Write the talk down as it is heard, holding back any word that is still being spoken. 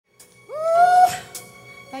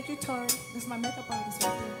Thank you, Tori. This is my makeup artist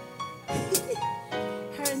right there.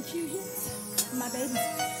 Her and Q hits, my baby.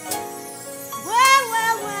 Well,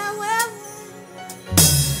 well, well, well.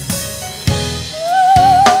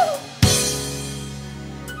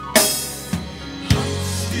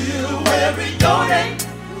 Still wearing your name.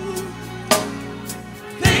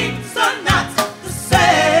 Things are not the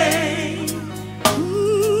same.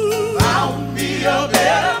 Found me a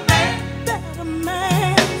better man. Better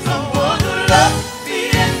man. Someone who loves me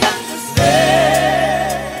and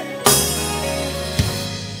understands.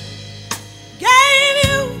 Gave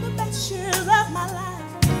you the best years of my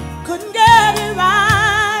life. Couldn't get it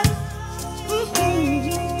right.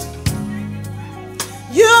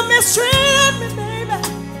 You mistreated me, baby.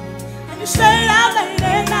 And you stayed out late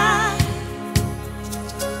at night.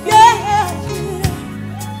 Yeah.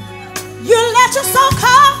 You let your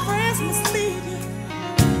so-called friends mislead you.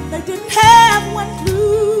 They didn't have one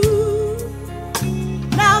clue.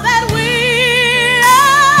 Now that we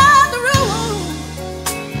are the rule,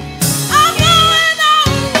 I'm going on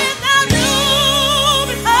without you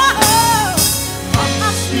because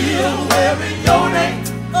I'm still wearing your name.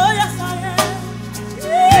 oh yes I am.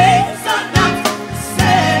 Things are not the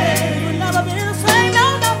same. We'll never be the same, no,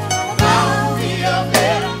 no, no, no. Found me a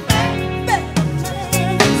better man. Better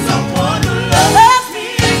man. Someone who loves me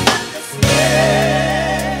and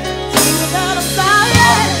understands. You gotta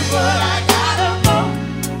fire. But I gotta go.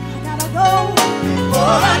 I gotta go.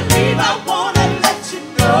 Before I leave, I wanna let you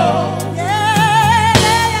know. Yeah,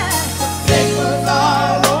 yeah, yeah. Papers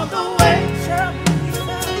are on the way. Sure.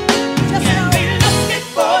 Just And know. be looking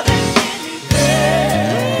for them any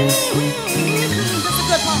day. That's a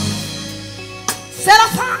good one. Set a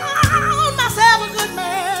fire.